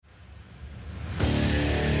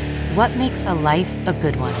What makes a life a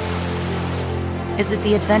good one? Is it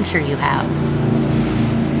the adventure you have?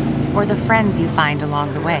 Or the friends you find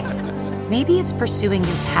along the way? Maybe it's pursuing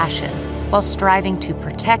your passion while striving to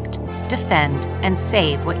protect, defend, and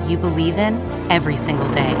save what you believe in every single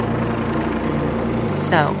day.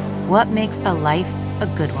 So, what makes a life a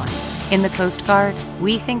good one? In the Coast Guard,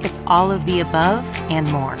 we think it's all of the above and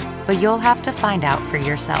more, but you'll have to find out for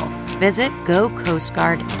yourself. Visit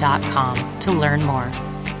gocoastguard.com to learn more.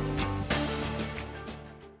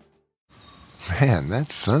 Man, that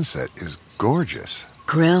sunset is gorgeous.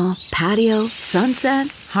 Grill, patio, sunset.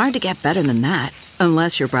 Hard to get better than that.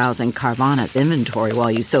 Unless you're browsing Carvana's inventory while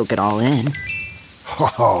you soak it all in.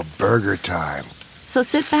 Oh, burger time. So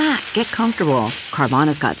sit back, get comfortable.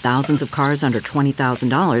 Carvana's got thousands of cars under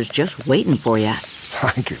 $20,000 just waiting for you.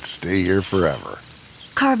 I could stay here forever.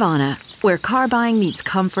 Carvana, where car buying meets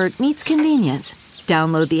comfort meets convenience.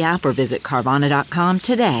 Download the app or visit Carvana.com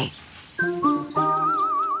today.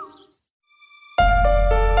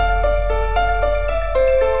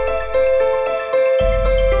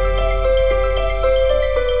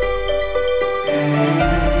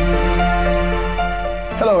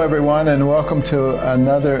 Hello, everyone, and welcome to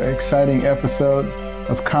another exciting episode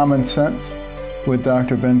of Common Sense with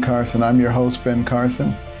Dr. Ben Carson. I'm your host, Ben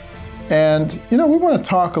Carson. And, we want to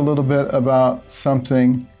talk a little bit about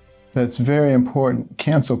something that's very important,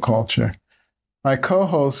 cancel culture. My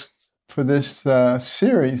co-host for this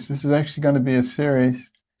series, this is actually going to be a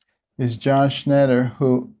series, is John Schneider,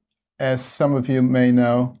 who, as some of you may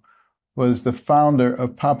know, was the founder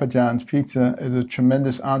of Papa John's Pizza, is a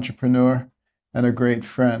tremendous entrepreneur and a great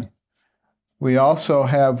friend. We also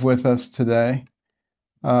have with us today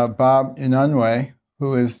Bob Inouye,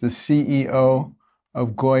 who is the CEO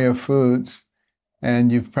of Goya Foods, and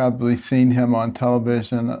you've probably seen him on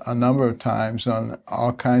television a number of times on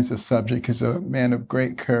all kinds of subjects. He's a man of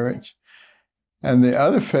great courage. And the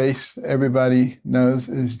other face everybody knows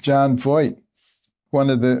is Jon Voight, one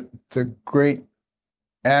of the great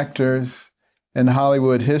actors in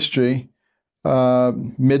Hollywood history.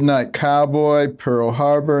 Midnight Cowboy, Pearl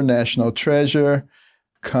Harbor, National Treasure,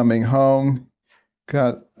 Coming Home,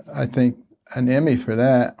 got, I think, an Emmy for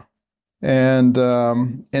that. And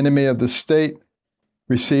Enemy of the State,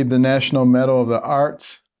 received the National Medal of the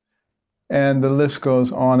Arts, and the list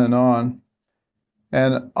goes on.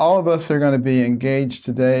 And all of us are going to be engaged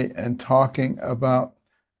today and talking about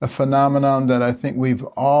a phenomenon that I think we've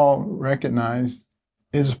all recognized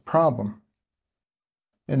is a problem.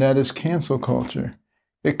 And that is cancel culture.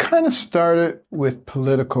 It kind of started with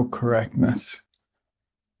political correctness.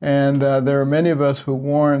 And there are many of us who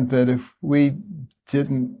warned that if we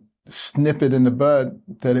didn't snip it in the bud,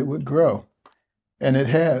 that it would grow. And it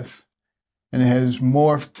has. And it has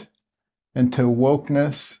morphed into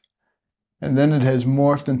wokeness. And then it has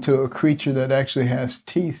morphed into a creature that actually has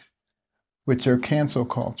teeth, which are cancel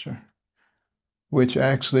culture, which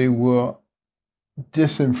actually will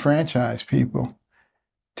disenfranchise people,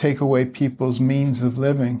 take away people's means of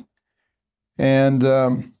living. And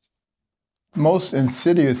most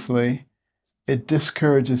insidiously, it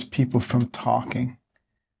discourages people from talking.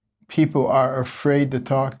 People are afraid to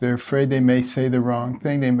talk. They're afraid they may say the wrong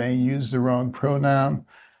thing. They may use the wrong pronoun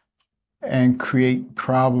and create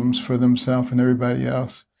problems for themselves and everybody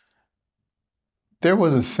else. There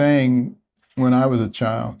was a saying when I was a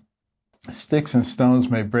child, "Sticks and stones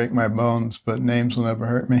may break my bones, but names will never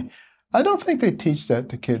hurt me." I don't think they teach that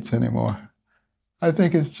to kids anymore. I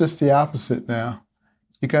think it's just the opposite now.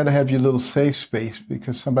 You got to have your little safe space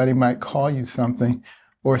because somebody might call you something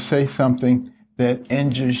or say something that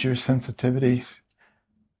injures your sensitivities.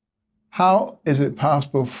 How is it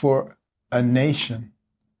possible for a nation,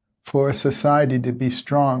 for a society to be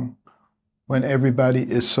strong when everybody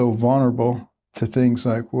is so vulnerable to things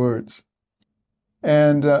like words?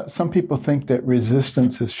 And some people think that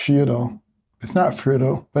resistance is futile. It's not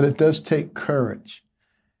futile, but it does take courage.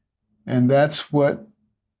 And that's what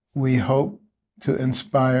we hope to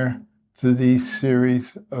inspire through these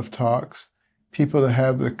series of talks. People to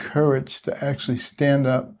have the courage to actually stand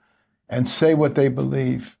up and say what they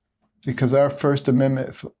believe. Because our First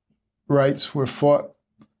Amendment rights were fought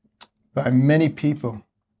by many people,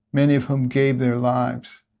 many of whom gave their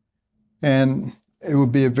lives. And it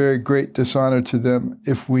would be a very great dishonor to them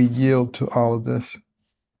if we yield to all of this.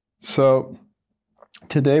 So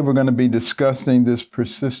today we're going to be discussing this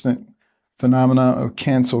persistent phenomenon of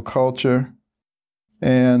cancel culture.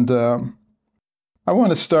 And I want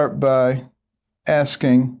to start by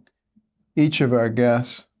asking each of our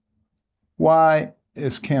guests, why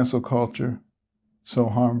is cancel culture so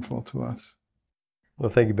harmful to us? Well,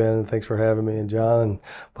 thank you, Ben, and thanks for having me. And John and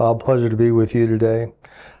Bob, pleasure to be with you today.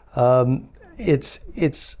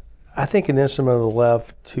 It's I think an instrument of the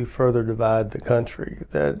left to further divide the country.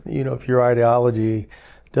 That if your ideology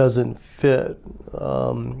doesn't fit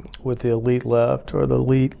with the elite left or the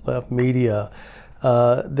elite left media,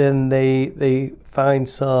 then they find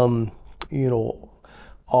some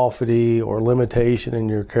offity or limitation in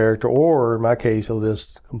your character, or in my case, they'll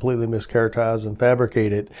just completely mischaracterize and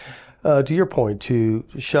fabricate it. To your point, to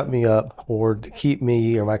shut me up or to keep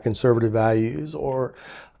me or my conservative values or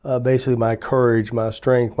basically my courage, my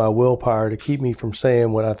strength, my willpower to keep me from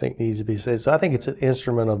saying what I think needs to be said. So I think it's an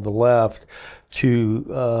instrument of the left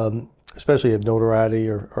to, especially if notoriety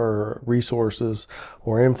or resources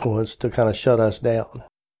or influence, to kind of shut us down.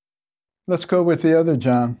 Let's go with the other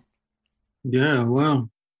John. Yeah, well,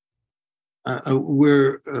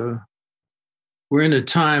 we're in a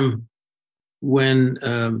time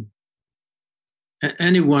when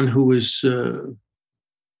anyone who is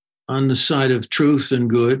on the side of truth and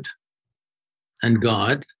good and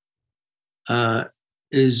God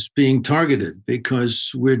is being targeted,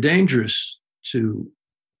 because we're dangerous to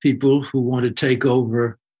people who want to take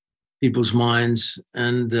over people's minds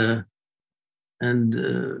and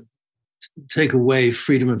take away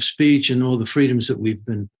freedom of speech and all the freedoms that we've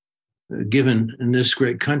been given in this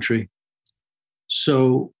great country.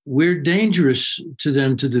 So we're dangerous to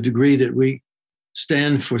them to the degree that we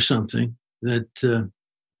stand for something that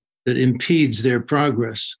impedes their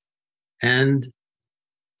progress, and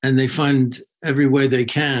they find every way they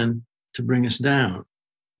can to bring us down.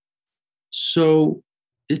 So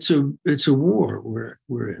it's a war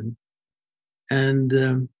we're in, and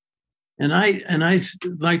I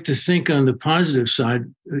like to think on the positive side.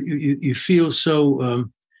 You feel so.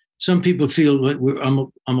 Some people feel like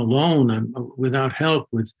I'm alone. I'm without help.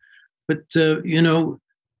 But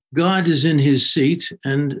God is in His seat,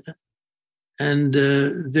 and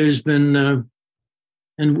there's been,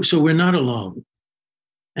 and so we're not alone,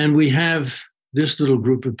 and we have this little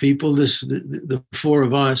group of people. The four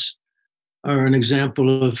of us are an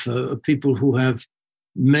example of people who have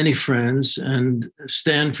many friends and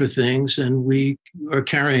stand for things, and we are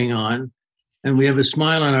carrying on, and we have a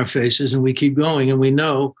smile on our faces, and we keep going, and we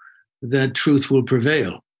know that truth will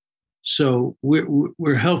prevail. So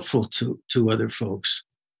we're helpful to other folks,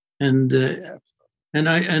 and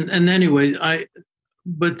anyway,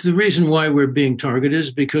 but the reason why we're being targeted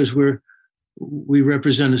is because we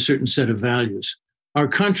represent a certain set of values. Our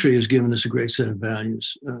country has given us a great set of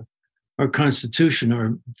values. Our Constitution,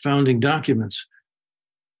 our founding documents,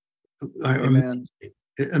 are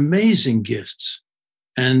amazing gifts,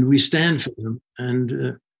 and we stand for them.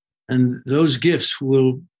 And those gifts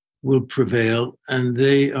will prevail, and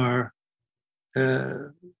they are,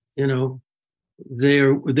 they're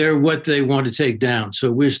what they want to take down.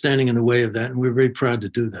 So we're standing in the way of that, and we're very proud to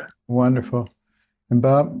do that. Wonderful. And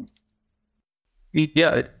Bob?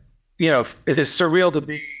 Yeah, it is surreal to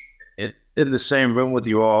be in the same room with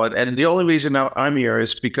you all. And the only reason now I'm here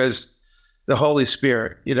is because the Holy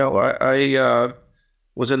Spirit. I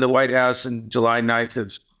was in the White House on July 9th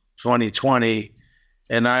of 2020,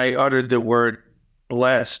 and I uttered the word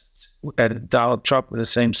blessed and Donald Trump in the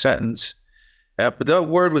same sentence. But that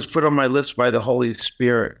word was put on my lips by the Holy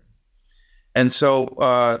Spirit. And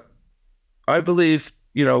so I believe,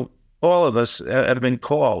 all of us have been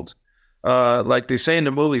called. Like they say in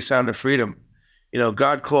the movie Sound of Freedom,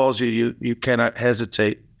 God calls you, you cannot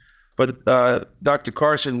hesitate. But Dr.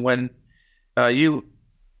 Carson, when you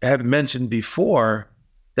had mentioned before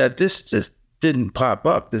that this just didn't pop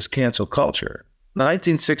up, this cancel culture.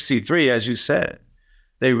 1963, as you said,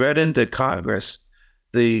 they read into Congress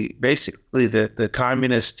basically the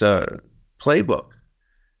communist playbook,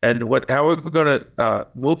 and how we're going to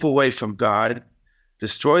move away from God,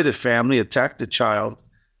 destroy the family, attack the child,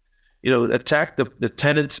 attack the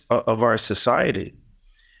tenets of our society.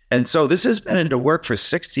 And so this has been into work for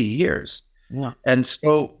 60 years. Yeah. And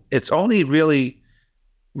so it's only really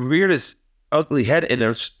reared its ugly head in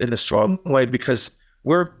a strong way because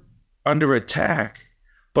we're under attack,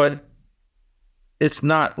 but it's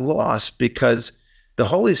not lost because the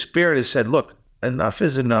Holy Spirit has said, look, enough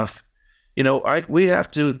is enough.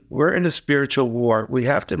 We're in a spiritual war. We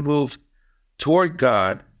have to move toward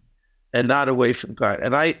God and not away from God.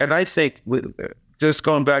 And I think just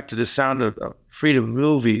going back to the Sound of Freedom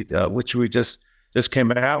movie, which we just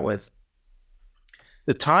came out with,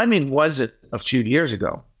 the timing wasn't a few years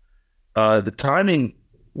ago. The timing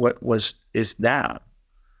is now.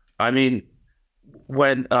 I mean,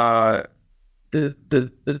 when the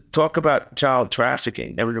talk about child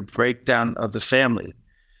trafficking and the breakdown of the family,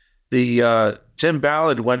 Tim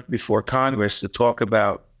Ballard went before Congress to talk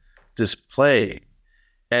about this plague,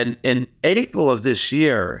 And in April of this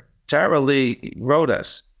year, Tara Lee wrote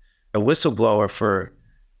us, a whistleblower for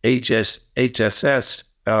HHS, HHS,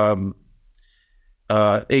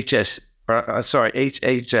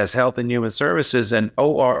 Health and Human Services, and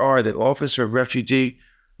ORR, the Office of Refugee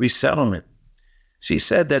Resettlement. She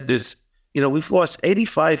said that we've lost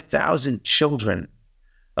 85,000 children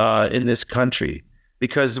in this country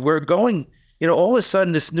because we're going, all of a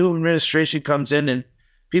sudden this new administration comes in and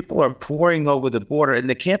people are pouring over the border and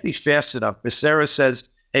they can't be fast enough. Becerra says,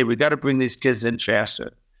 hey, we got to bring these kids in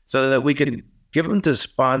faster so that we can give them to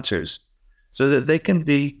sponsors so that they can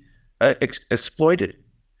be exploited,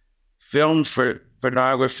 filmed for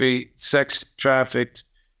pornography, sex trafficked,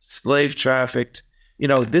 slave trafficked.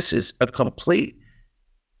 This is a complete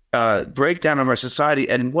breakdown of our society.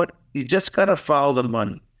 And you just got to follow the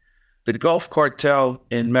money. The Gulf Cartel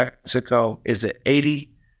in Mexico is an $80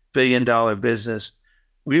 billion business.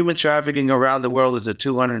 Human trafficking around the world is a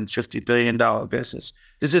 $250 billion business.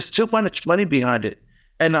 There's just too much money behind it.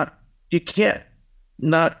 And you can't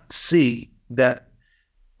not see that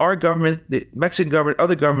our government, the Mexican government,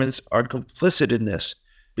 other governments are complicit in this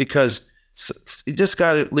because you just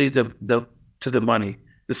got to lead to the money.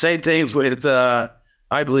 The same thing with, I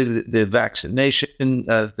believe, the vaccination thing,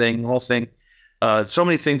 the whole thing. So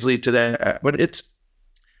many things lead to that. But it's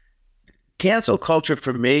cancel culture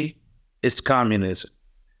for me is communism.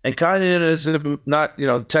 And communism, not,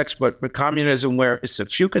 textbook, but communism where it's a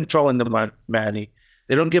few controlling the money.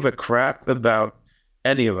 They don't give a crap about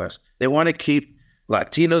any of us. They want to keep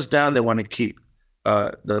Latinos down. They want to keep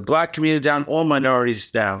the Black community down, all minorities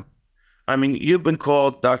down. I mean, you've been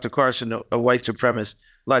called, Dr. Carson, a white supremacist.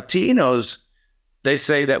 Latinos, they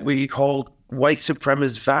say that we hold white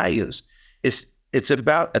supremacist values. It's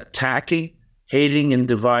about attacking, hating, and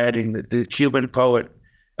dividing. The Cuban poet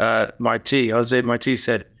Jose Marti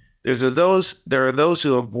said, there are those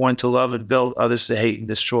who are born to love and build, others to hate and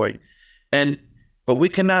destroy. But we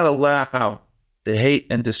cannot allow the hate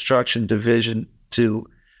and destruction, division to,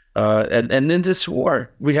 and in this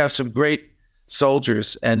war, we have some great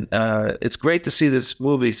soldiers, and it's great to see this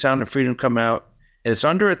movie, Sound of Freedom, come out. And it's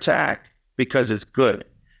under attack because it's good.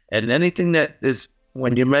 And anything that is,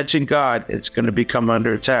 when you mention God, it's going to become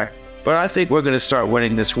under attack. But I think we're going to start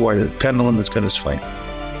winning this war. The pendulum is going to swing.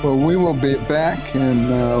 Well, we will be back in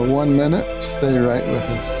 1 minute. Stay right with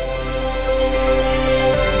us.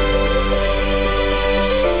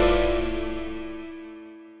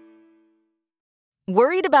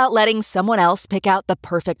 Worried about letting someone else pick out the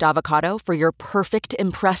perfect avocado for your perfect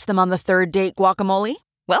impress them on the third date guacamole?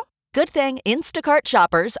 Well, good thing Instacart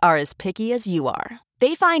shoppers are as picky as you are.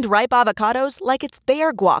 They find ripe avocados like it's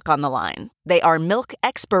their guac on the line. They are milk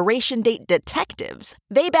expiration date detectives.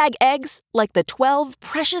 They bag eggs like the 12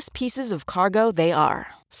 precious pieces of cargo they are.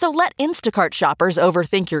 So let Instacart shoppers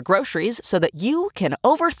overthink your groceries so that you can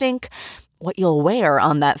overthink what you'll wear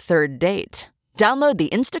on that third date. Download the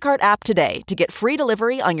Instacart app today to get free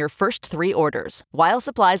delivery on your first 3 orders, while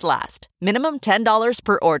supplies last. Minimum $10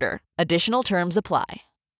 per order. Additional terms apply.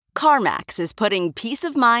 CarMax is putting peace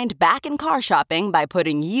of mind back in car shopping by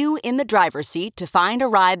putting you in the driver's seat to find a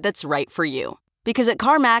ride that's right for you. Because at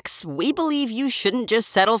CarMax, we believe you shouldn't just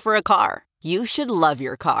settle for a car. You should love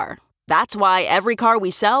your car. That's why every car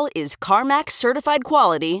we sell is CarMax certified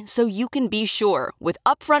quality, so you can be sure with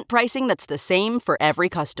upfront pricing that's the same for every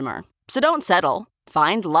customer. So don't settle.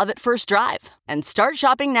 Find love at first drive and start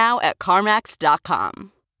shopping now at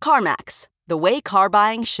CarMax.com. CarMax, the way car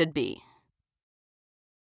buying should be.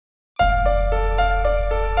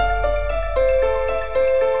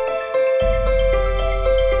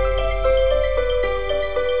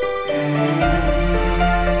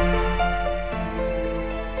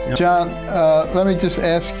 John, let me just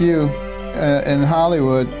ask you, in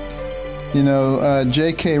Hollywood,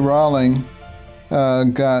 J.K. Rowling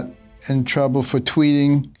got in trouble for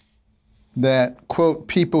tweeting that, quote,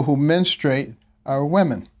 people who menstruate are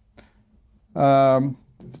women.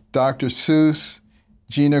 Dr. Seuss,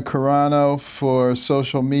 Gina Carano for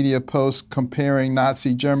social media posts comparing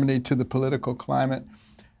Nazi Germany to the political climate.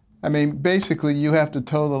 I mean, basically, you have to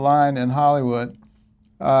toe the line in Hollywood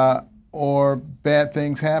or bad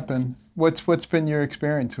things happen. What's been your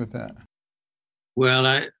experience with that? Well,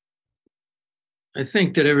 I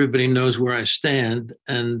think that everybody knows where I stand,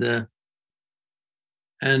 and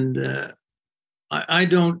I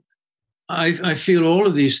don't. I feel all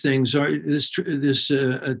of these things are this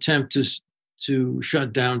attempt to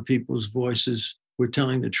shut down people's voices. We're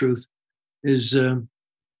telling the truth. Is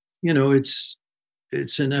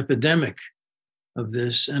it's an epidemic of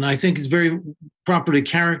this, and I think it's very properly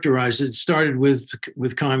characterized. It started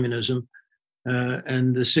with communism,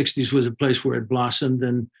 and the 60s was a place where it blossomed.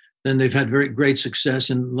 And then they've had very great success.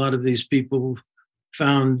 And a lot of these people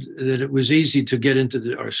found that it was easy to get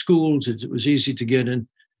into our schools. It was easy to get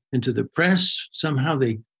into the press. Somehow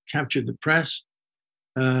they captured the press.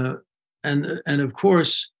 And of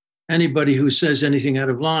course, anybody who says anything out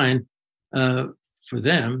of line for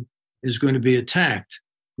them is going to be attacked.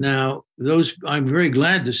 Now, I'm very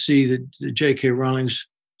glad to see that J.K. Rowling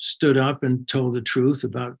stood up and told the truth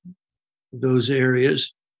about those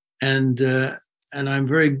areas. And I'm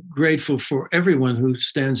very grateful for everyone who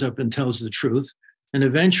stands up and tells the truth. And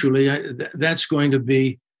eventually, that's going to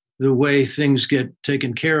be the way things get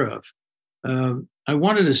taken care of. I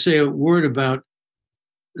wanted to say a word about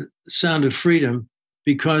Sound of Freedom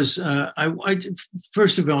because I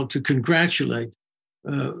first of all, to congratulate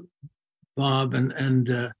Bob and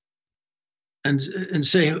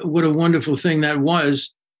say what a wonderful thing that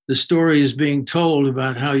was. The story is being told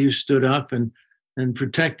about how you stood up and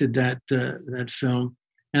protected that film.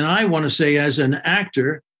 And I want to say, as an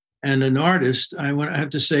actor and an artist, I have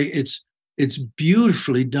to say it's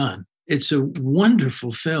beautifully done. It's a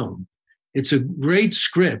wonderful film. It's a great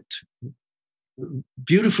script,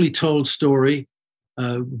 beautifully told story,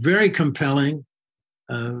 very compelling,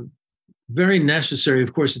 very necessary,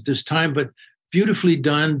 of course, at this time, but beautifully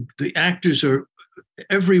done. The actors are,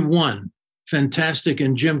 every one, fantastic,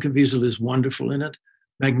 and Jim Caviezel is wonderful in it,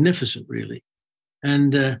 magnificent, really.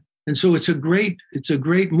 And so it's a great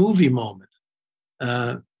movie moment.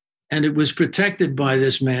 And it was protected by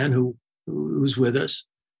this man who was with us,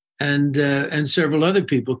 and several other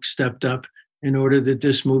people stepped up in order that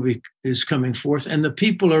this movie is coming forth, and the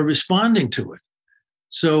people are responding to it.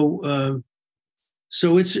 So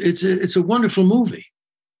it's a wonderful movie,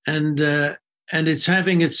 and it's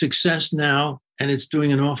having its success now, and it's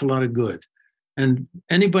doing an awful lot of good. And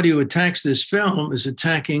anybody who attacks this film is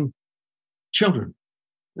attacking children.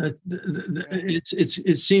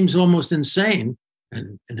 It seems almost insane,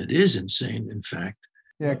 and it is insane, in fact.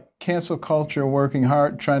 Yeah, cancel culture working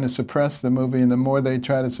hard, trying to suppress the movie, and the more they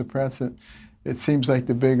try to suppress it, it seems like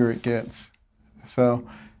the bigger it gets. So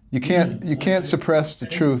you can't suppress the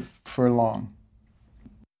truth for long.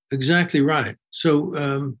 Exactly right.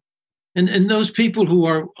 So and those people who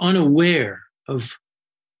are unaware of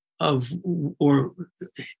or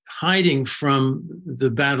hiding from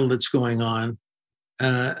the battle that's going on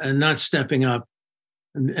and not stepping up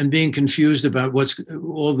and being confused about what's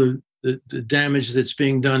all the damage that's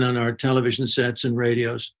being done on our television sets and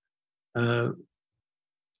radios,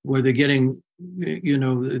 where they're getting,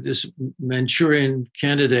 this Manchurian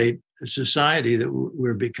candidate society that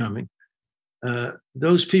we're becoming.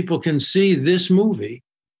 Those people can see this movie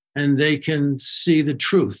and they can see the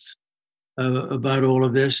truth about all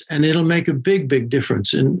of this, and it'll make a big, big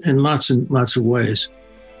difference in lots and lots of ways.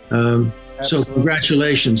 So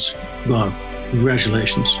congratulations, Bob.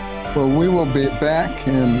 Congratulations. Well, we will be back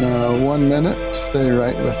in 1 minute. Stay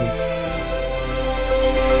right with us.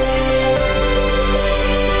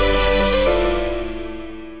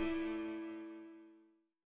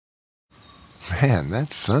 Man,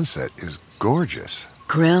 that sunset is gorgeous.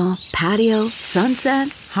 Grill, patio, sunset.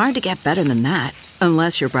 Hard to get better than that.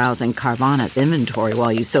 Unless you're browsing Carvana's inventory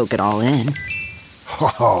while you soak it all in.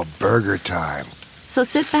 Oh, burger time. So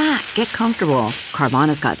sit back, get comfortable.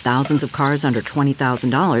 Carvana's got thousands of cars under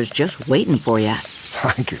 $20,000 just waiting for you.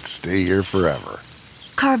 I could stay here forever.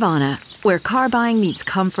 Carvana, where car buying meets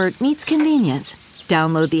comfort, meets convenience.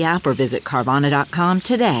 Download the app or visit Carvana.com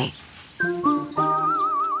today.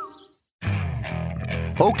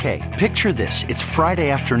 Okay, picture this. It's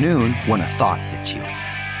Friday afternoon when a thought hits you.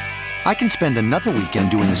 I can spend another weekend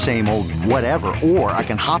doing the same old whatever, or I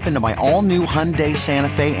can hop into my all-new Hyundai Santa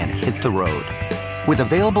Fe and hit the road. With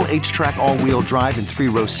available H-Track all-wheel drive and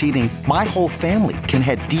 3-row seating, my whole family can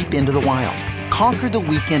head deep into the wild. Conquer the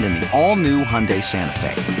weekend in the all-new Hyundai Santa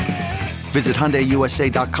Fe. Visit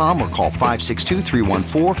HyundaiUSA.com or call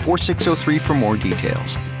 562-314-4603 for more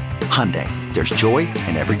details. Hyundai, there's joy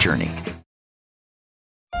in every journey.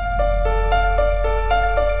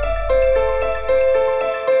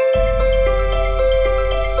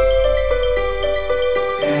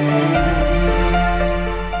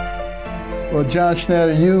 Well, John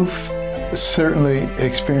Schneider, you've certainly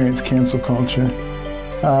experienced cancel culture.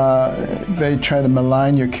 They try to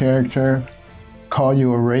malign your character, call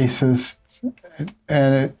you a racist,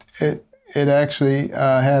 and it actually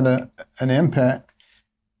had an impact.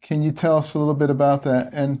 Can you tell us a little bit about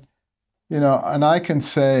that? And and I can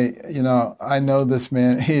say, I know this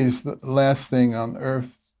man. He's the last thing on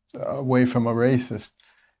earth away from a racist.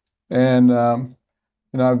 And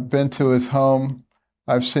I've been to his home.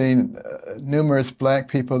 I've seen numerous black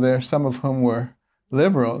people there, some of whom were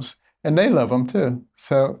liberals, and they love them too.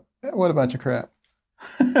 So what about your crap?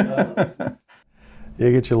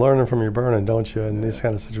 You get you learning from your burning, don't you, in this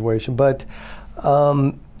kind of situation. But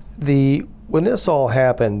when this all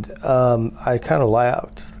happened, I kind of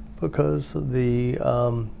laughed because of the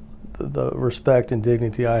respect and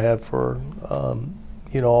dignity I have for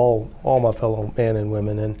all my fellow men and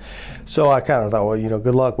women, and so I kind of thought, well,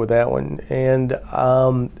 good luck with that one. And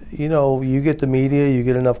you get the media, you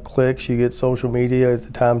get enough clicks, you get social media. At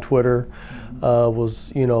the time, Twitter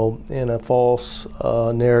was in a false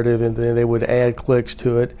narrative, and then they would add clicks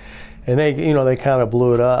to it, and they kind of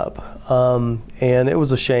blew it up. And it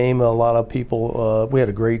was a shame. A lot of people. We had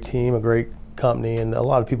a great team, a great company, and a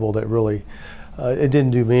lot of people that really. It didn't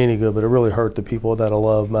do me any good, but it really hurt the people that I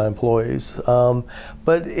love, my employees.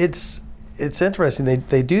 But it's interesting.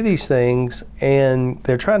 They do these things, and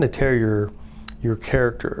they're trying to tear your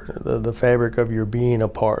character, the fabric of your being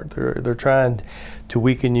apart. They're trying to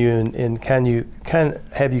weaken you and can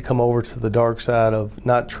have you come over to the dark side of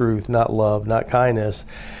not truth, not love, not kindness.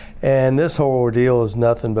 And this whole ordeal is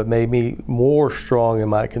nothing but made me more strong in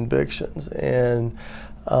my convictions and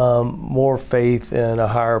more faith in a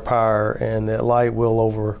higher power, and that light will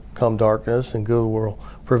overcome darkness and good will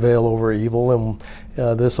prevail over evil,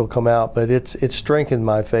 and this will come out. But it's strengthened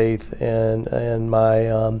my faith and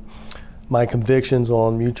my convictions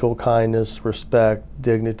on mutual kindness, respect,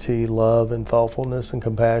 dignity, love, and thoughtfulness, and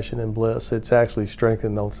compassion and bliss. It's actually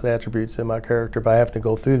strengthened those attributes in my character by having to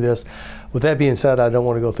go through this. With that being said, I don't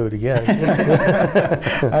want to go through it again.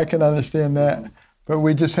 I can understand that. But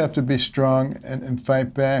we just have to be strong and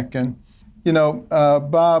fight back. And,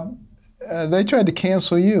 Bob, they tried to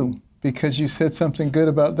cancel you because you said something good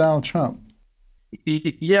about Donald Trump.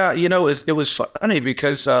 Yeah, it was funny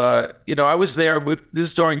because, I was there. This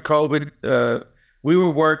is during COVID. We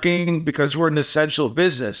were working because we're an essential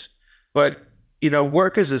business. But,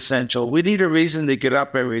 work is essential. We need a reason to get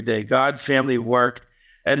up every day. God, family, work.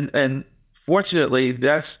 And fortunately,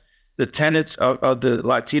 that's the tenets of the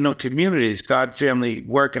Latino communities, God, family,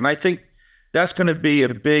 work. And I think that's going to be a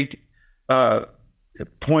big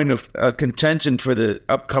point of contention for the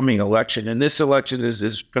upcoming election. And this election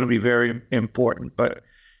is going to be very important. But,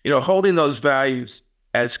 holding those values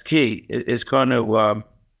as key is going to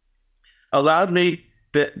allow me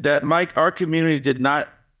that our community did not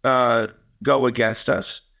go against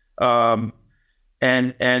us. And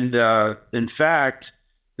in fact,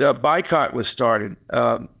 the boycott was started.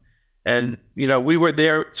 And, we were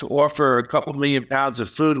there to offer a couple million pounds of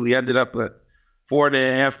food. We ended up with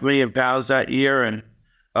 4.5 million pounds that year. And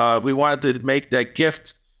we wanted to make that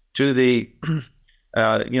gift to the,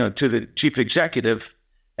 to the chief executive.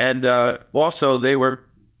 And also they were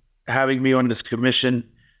having me on this commission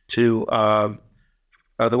to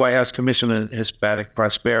the White House Commission on Hispanic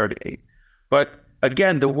Prosperity. But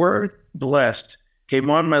again, the word blessed came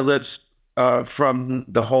on my lips from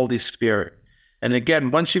the Holy Spirit. And again,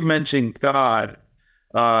 once you mention God,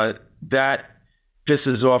 that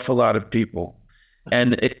pisses off a lot of people,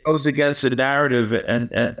 and it goes against the narrative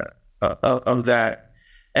of that.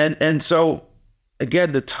 And so,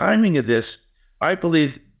 again, the timing of this, I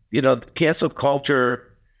believe, the cancel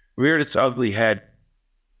culture reared its ugly head,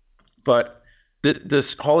 but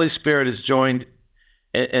this Holy Spirit is joined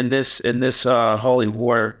in this holy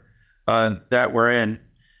war that we're in,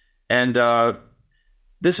 and.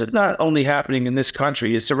 This is not only happening in this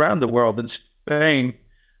country, it's around the world. In Spain,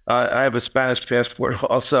 I have a Spanish passport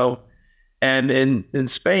also. And in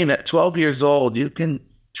Spain, at 12 years old, a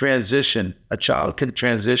child can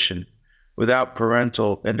transition without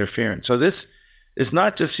parental interference. So this is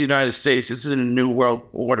not just the United States, this is a new world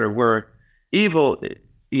order where evil,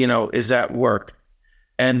 is at work.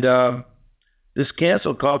 And this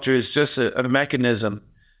cancel culture is just a mechanism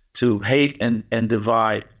to hate and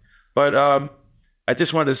divide. But I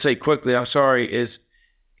just wanted to say quickly, I'm sorry,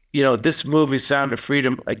 this movie, Sound of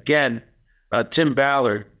Freedom, again, Tim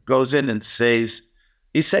Ballard goes in and saved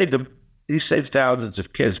thousands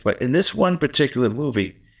of kids. But in this one particular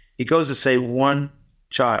movie, he goes to save one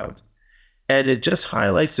child. And it just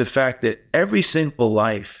highlights the fact that every single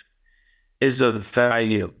life is of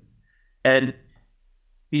value. And,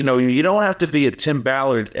 you don't have to be a Tim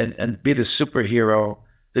Ballard and be the superhero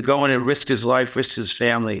to go in and risk his life, risk his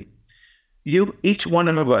family. Each one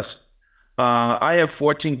of us, I have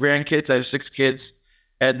 14 grandkids, I have 6 kids,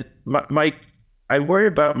 and I worry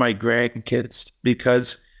about my grandkids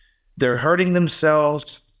because they're hurting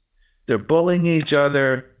themselves, they're bullying each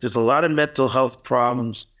other, there's a lot of mental health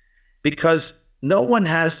problems because no one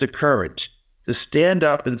has the courage to stand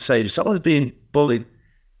up and say, if someone's being bullied,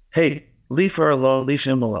 hey, leave her alone, leave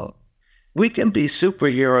him alone. We can be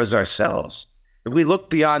superheroes ourselves. If we look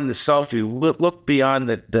beyond the selfie, we look beyond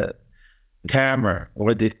the camera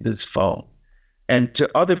or this phone, and to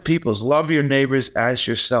other people's, love your neighbors as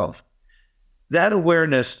yourself. That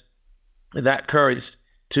awareness, that courage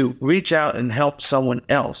to reach out and help someone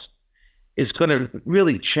else is going to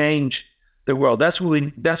really change the world. That's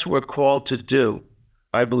what we're called to do,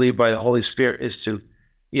 I believe, by the Holy Spirit, is to,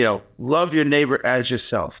 love your neighbor as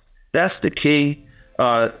yourself. That's the key.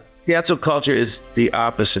 Cancel culture is the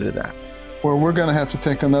opposite of that. Well, we're going to have to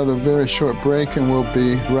take another very short break, and we'll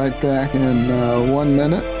be right back in 1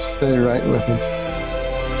 minute. Stay right with us.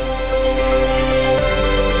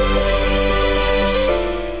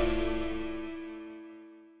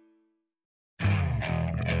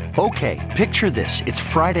 Okay, picture this. It's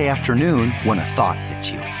Friday afternoon when a thought hits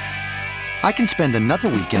you. I can spend another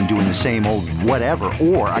weekend doing the same old whatever,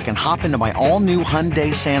 or I can hop into my all-new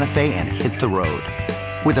Hyundai Santa Fe and hit the road.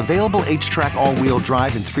 With available H-Track all-wheel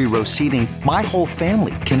drive and 3-row seating, my whole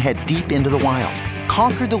family can head deep into the wild.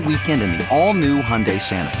 Conquer the weekend in the all-new Hyundai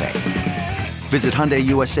Santa Fe. Visit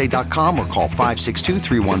HyundaiUSA.com or call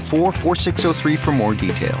 562-314-4603 for more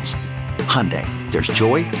details. Hyundai, there's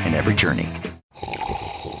joy in every journey.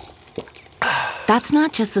 That's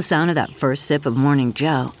not just the sound of that first sip of Morning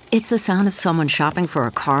Joe. It's the sound of someone shopping for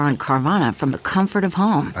a car on Carvana from the comfort of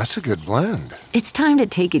home. That's a good blend. It's time to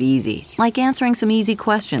take it easy, like answering some easy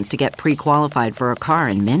questions to get pre-qualified for a car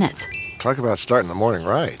in minutes. Talk about starting the morning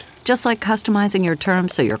right. Just like customizing your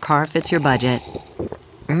terms so your car fits your budget.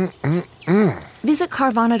 Visit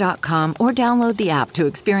Carvana.com or download the app to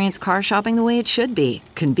experience car shopping the way it should be.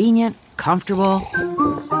 Convenient, comfortable.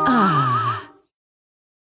 Ah.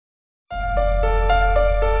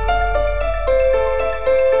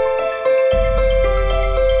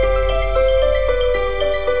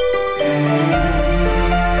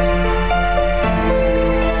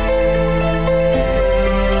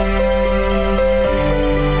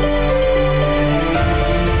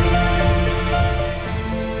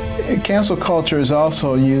 Cancel culture is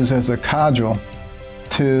also used as a cudgel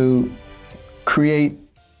to create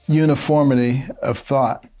uniformity of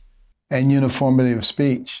thought and uniformity of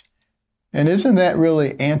speech. And isn't that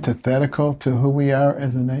really antithetical to who we are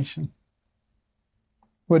as a nation?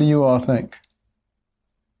 What do you all think?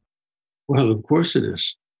 Well, of course it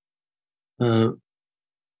is.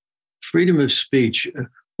 Freedom of speech.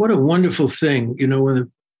 What a wonderful thing.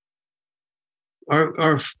 When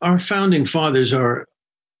our founding fathers are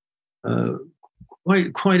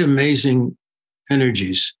quite amazing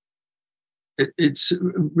energies. It's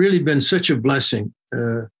really been such a blessing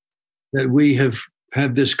that we have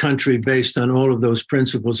this country based on all of those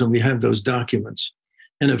principles, and we have those documents.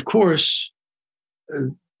 And of course,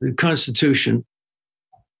 the Constitution,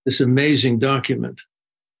 this amazing document,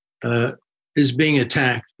 is being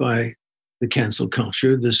attacked by the cancel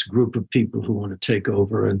culture, this group of people who want to take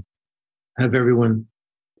over and have everyone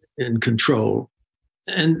in control.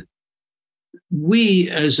 And we,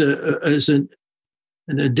 as an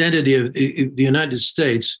identity of the United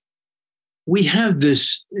States, we have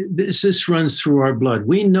this runs through our blood.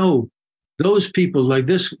 We know those people, like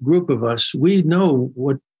this group of us, we know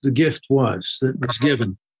what the gift was that was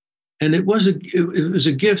given. And it was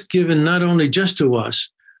a gift given not only just to us,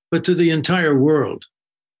 but to the entire world.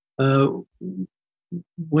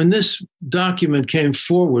 When this document came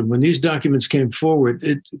forward, when these documents came forward,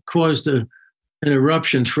 it caused an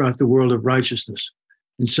eruption throughout the world of righteousness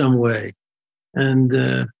in some way. And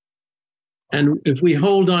if we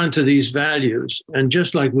hold on to these values, and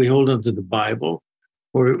just like we hold on to the Bible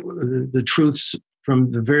or the truths from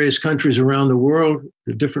the various countries around the world,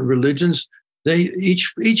 the different religions,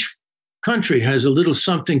 each country has a little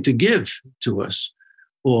something to give to us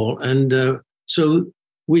all. And so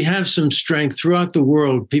we have some strength throughout the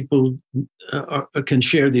world. People can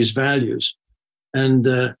share these values. And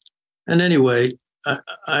anyway,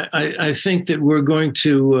 I think that we're going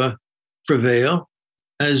to prevail,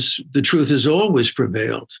 as the truth has always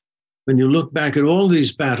prevailed. When you look back at all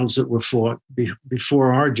these battles that were fought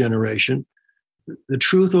before our generation, the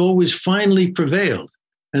truth always finally prevailed.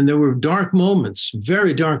 And there were dark moments,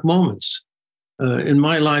 very dark moments. In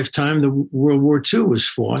my lifetime, the World War II was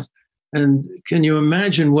fought. And can you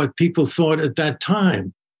imagine what people thought at that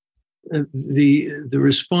time? The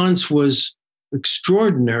response was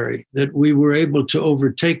extraordinary, that we were able to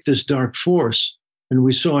overtake this dark force. And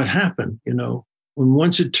we saw it happen, When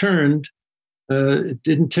once it turned, it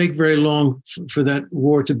didn't take very long for that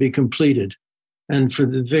war to be completed and for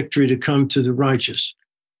the victory to come to the righteous.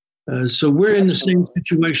 So we're in the same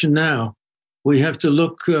situation now. We have to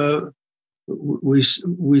look, we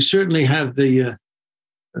certainly have the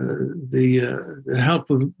the help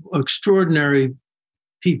of extraordinary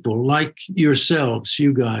people like yourselves,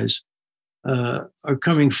 you guys, are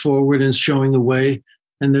coming forward and showing the way.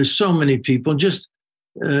 And there's so many people, just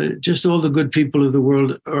all the good people of the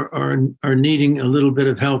world are needing a little bit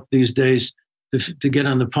of help these days to get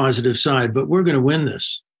on the positive side. But we're going to win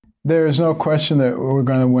this. There is no question that we're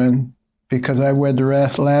going to win, because I read the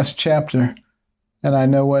last chapter and I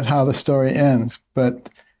know how the story ends. But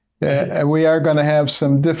we are going to have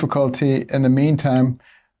some difficulty in the meantime.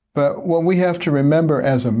 But what we have to remember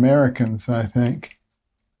as Americans, I think,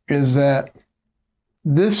 is that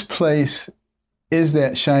this place is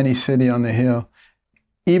that shiny city on the hill.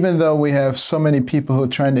 Even though we have so many people who are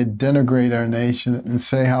trying to denigrate our nation and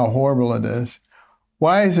say how horrible it is,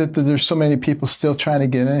 why is it that there's so many people still trying to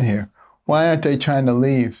get in here? Why aren't they trying to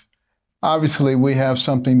leave? Obviously, we have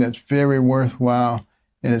something that's very worthwhile,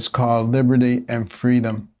 and it's called liberty and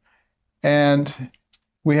freedom. And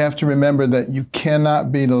we have to remember that you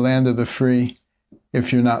cannot be the land of the free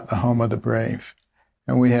if you're not the home of the brave.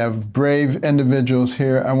 And we have brave individuals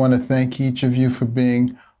here. I want to thank each of you for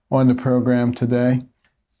being on the program today.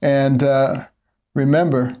 And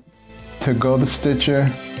remember to go to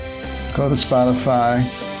Stitcher, go to Spotify,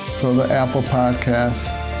 go to Apple Podcasts.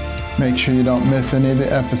 Make sure you don't miss any of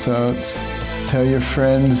the episodes. Tell your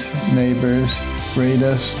friends, neighbors, rate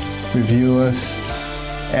us, review us.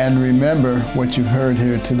 And remember what you've heard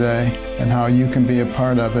here today and how you can be a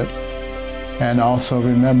part of it. And also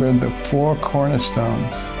remember the 4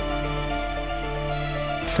 cornerstones: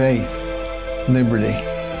 faith, liberty,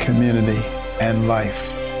 community, and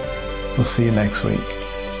life. We'll see you next week.